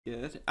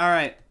Good. All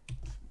right.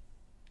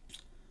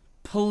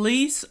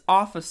 Police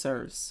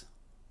officers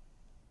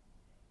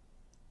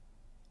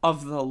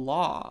of the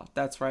law.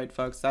 That's right,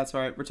 folks. That's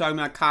right. We're talking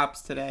about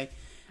cops today.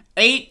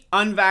 8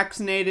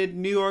 unvaccinated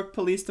New York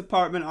Police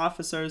Department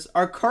officers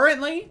are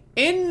currently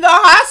in the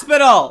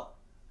hospital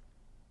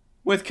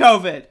with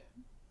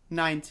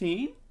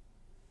COVID-19.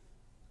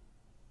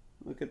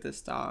 Look at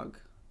this dog.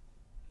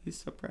 He's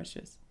so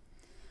precious.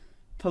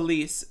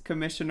 Police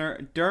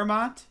Commissioner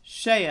Dermot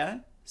Shea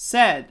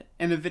said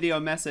in a video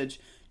message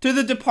to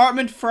the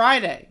department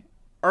Friday,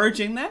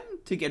 urging them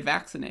to get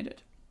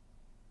vaccinated.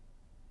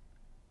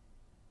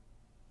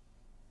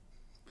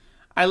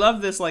 I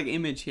love this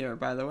image here,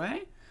 by the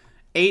way.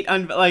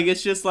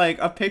 It's just like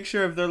a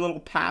picture of their little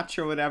patch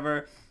or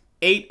whatever.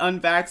 8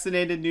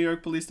 unvaccinated New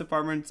York Police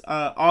Department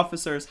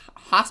officers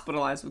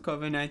hospitalized with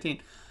COVID-19.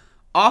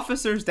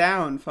 Officers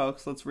down,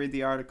 folks. Let's read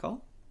the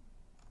article.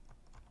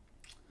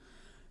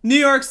 New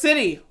York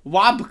City,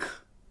 WABC.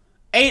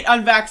 8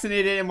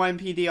 unvaccinated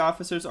NYPD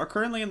officers are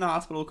currently in the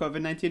hospital with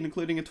COVID-19,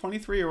 including a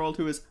 23-year-old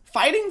who is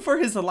fighting for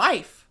his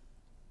life.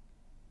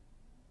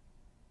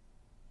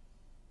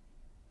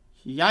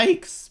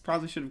 Yikes.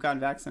 Probably should have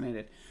gotten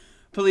vaccinated.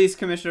 Police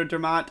Commissioner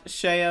Dermot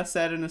Shea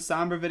said in a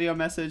somber video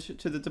message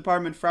to the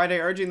department Friday,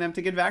 urging them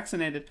to get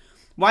vaccinated.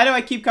 Why do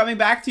I keep coming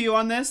back to you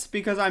on this?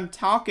 Because I'm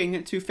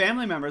talking to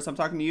family members. I'm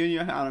talking to you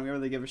and I don't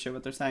really give a shit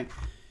what they're saying.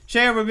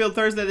 Shea revealed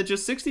Thursday that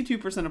just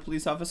 62% of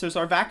police officers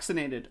are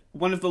vaccinated,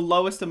 one of the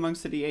lowest among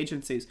city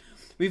agencies.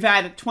 We've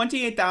had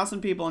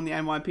 28,000 people in the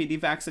NYPD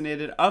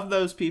vaccinated. Of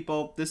those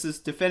people, this is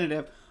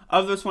definitive,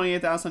 of those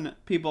 28,000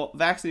 people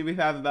vaccinated, we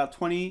have about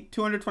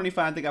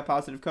 225 that got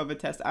positive COVID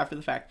tests after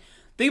the fact.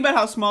 Think about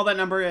how small that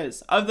number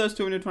is. Of those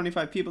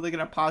 225 people that get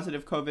a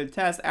positive COVID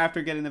test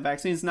after getting the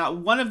vaccines, not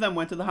one of them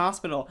went to the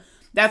hospital.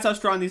 That's how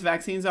strong these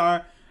vaccines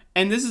are.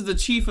 And this is the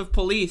chief of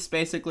police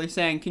basically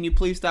saying, can you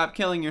please stop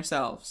killing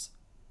yourselves?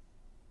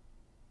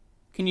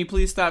 Can you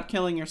please stop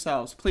killing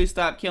yourselves? Please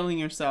stop killing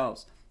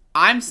yourselves.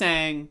 I'm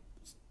saying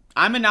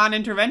I'm a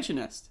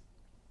non-interventionist.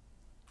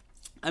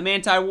 I'm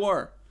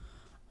anti-war.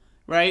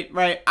 Right?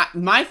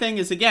 My thing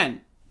is,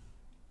 again,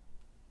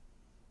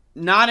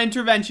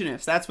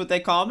 non-interventionist. That's what they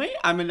call me.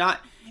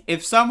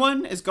 If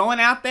someone is going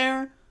out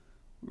there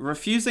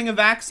refusing a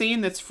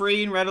vaccine that's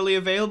free and readily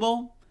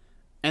available,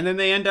 and then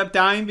they end up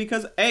dying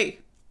because, hey,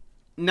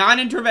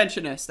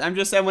 non-interventionist. I'm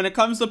just saying, when it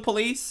comes to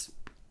police,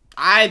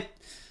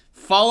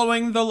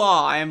 following the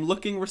law. I am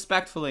looking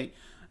respectfully.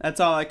 That's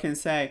all I can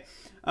say.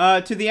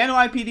 To the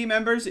NYPD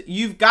members,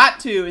 you've got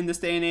to, in this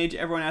day and age,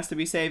 everyone has to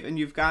be safe, and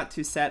you've got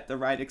to set the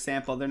right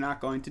example. They're not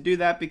going to do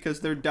that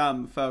because they're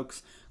dumb,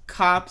 folks.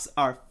 Cops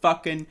are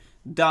fucking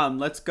dumb.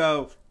 Let's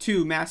go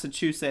to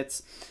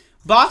Massachusetts.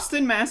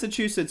 Boston,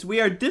 Massachusetts.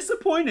 We are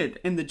disappointed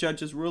in the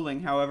judge's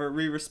ruling. However,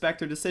 we respect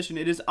their decision.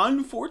 It is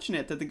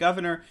unfortunate that the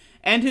governor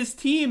and his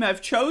team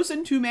have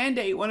chosen to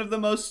mandate one of the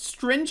most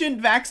stringent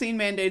vaccine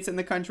mandates in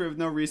the country with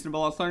no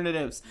reasonable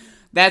alternatives.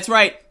 That's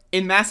right.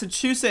 In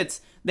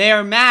Massachusetts, they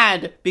are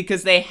mad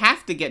because they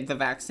have to get the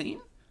vaccine.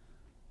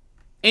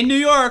 In New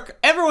York,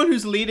 everyone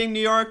who's leading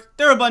New York,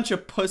 they're a bunch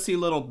of pussy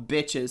little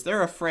bitches.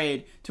 They're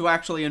afraid to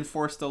actually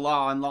enforce the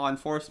law and law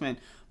enforcement.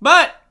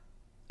 But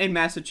in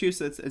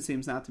Massachusetts, it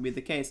seems not to be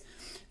the case.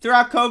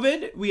 Throughout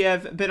COVID, we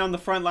have been on the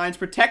front lines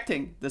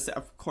protecting this.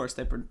 Of course,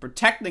 they've been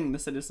protecting the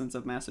citizens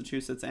of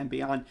Massachusetts and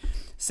beyond.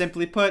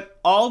 Simply put,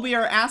 all we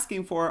are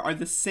asking for are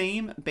the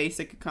same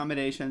basic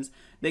accommodations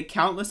that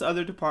countless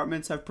other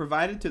departments have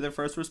provided to their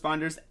first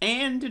responders,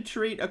 and to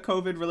treat a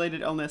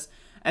COVID-related illness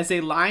as a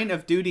line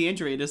of duty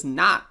injury. It is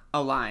not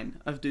a line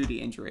of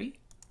duty injury.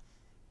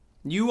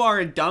 You are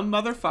a dumb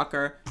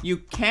motherfucker. You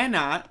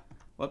cannot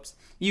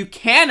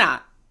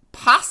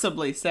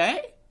possibly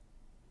say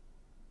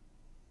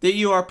that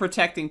you are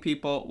protecting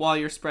people while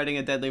you're spreading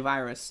a deadly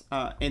virus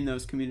in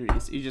those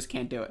communities. You just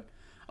can't do it.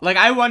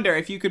 I wonder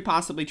if you could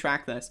possibly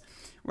track this,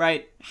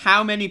 right?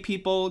 How many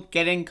people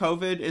getting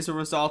COVID is a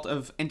result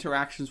of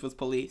interactions with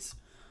police?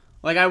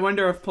 I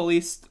wonder if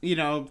police,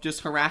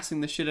 just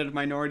harassing the shit out of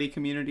minority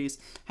communities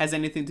has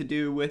anything to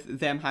do with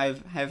them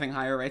having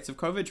higher rates of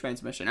COVID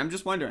transmission. I'm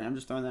just wondering. I'm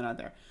just throwing that out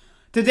there.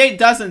 To date,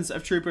 dozens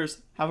of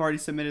troopers have already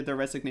submitted their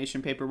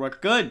resignation paperwork.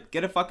 Good.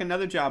 Get a fucking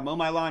another job. Mow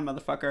my lawn,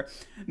 motherfucker.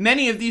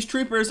 Many of these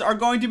troopers are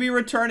going to be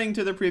returning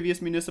to their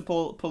previous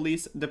municipal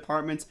police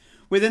departments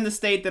within the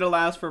state that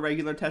allows for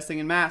regular testing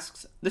and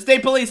masks. The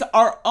state police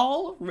are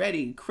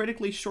already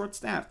critically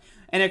short-staffed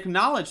and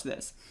acknowledge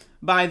this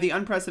by the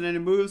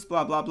unprecedented moves,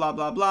 blah, blah, blah,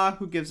 blah, blah.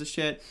 Who gives a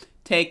shit?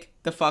 Take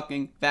the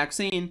fucking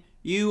vaccine.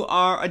 You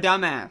are a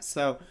dumbass.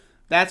 So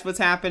that's what's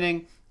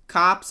happening.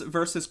 Cops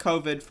versus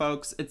COVID,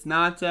 folks. It's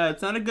not a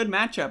good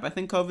matchup. I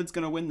think COVID's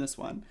going to win this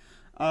one.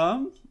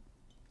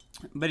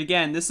 But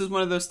again, this is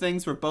one of those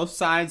things where both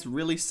sides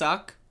really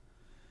suck.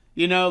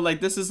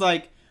 This is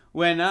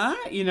when,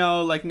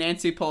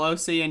 Nancy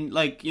Pelosi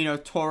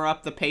and, tore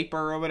up the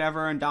paper or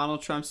whatever in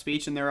Donald Trump's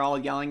speech, and they're all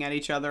yelling at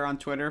each other on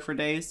Twitter for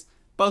days.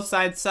 Both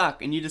sides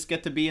suck, and you just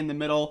get to be in the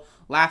middle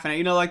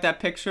laughing at, that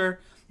picture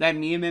that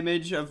meme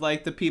image of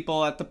like the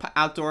people at the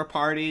outdoor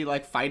party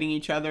like fighting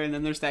each other, and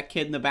then there's that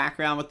kid in the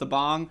background with the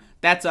bong.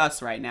 That's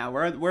us right now.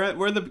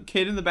 We're the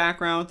kid in the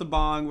background with the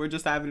bong. We're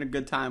just having a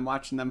good time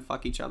watching them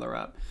fuck each other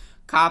up.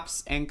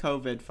 Cops and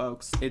COVID,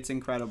 folks. It's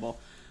incredible.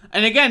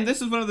 And again,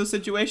 this is one of those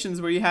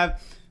situations where you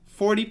have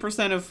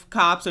 40% of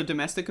cops are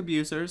domestic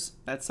abusers.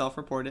 That's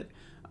self-reported.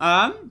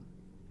 And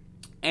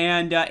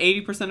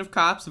 80% of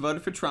cops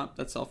voted for Trump.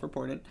 That's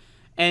self-reported.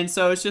 And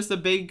so it's just a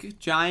big,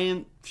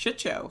 giant shit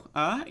show.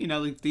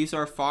 Like, these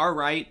are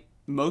far-right,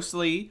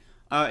 mostly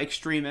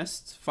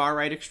extremists,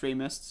 far-right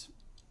extremists.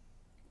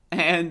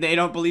 And they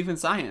don't believe in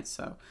science.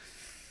 So,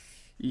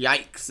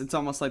 yikes. It's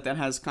almost like that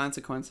has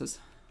consequences.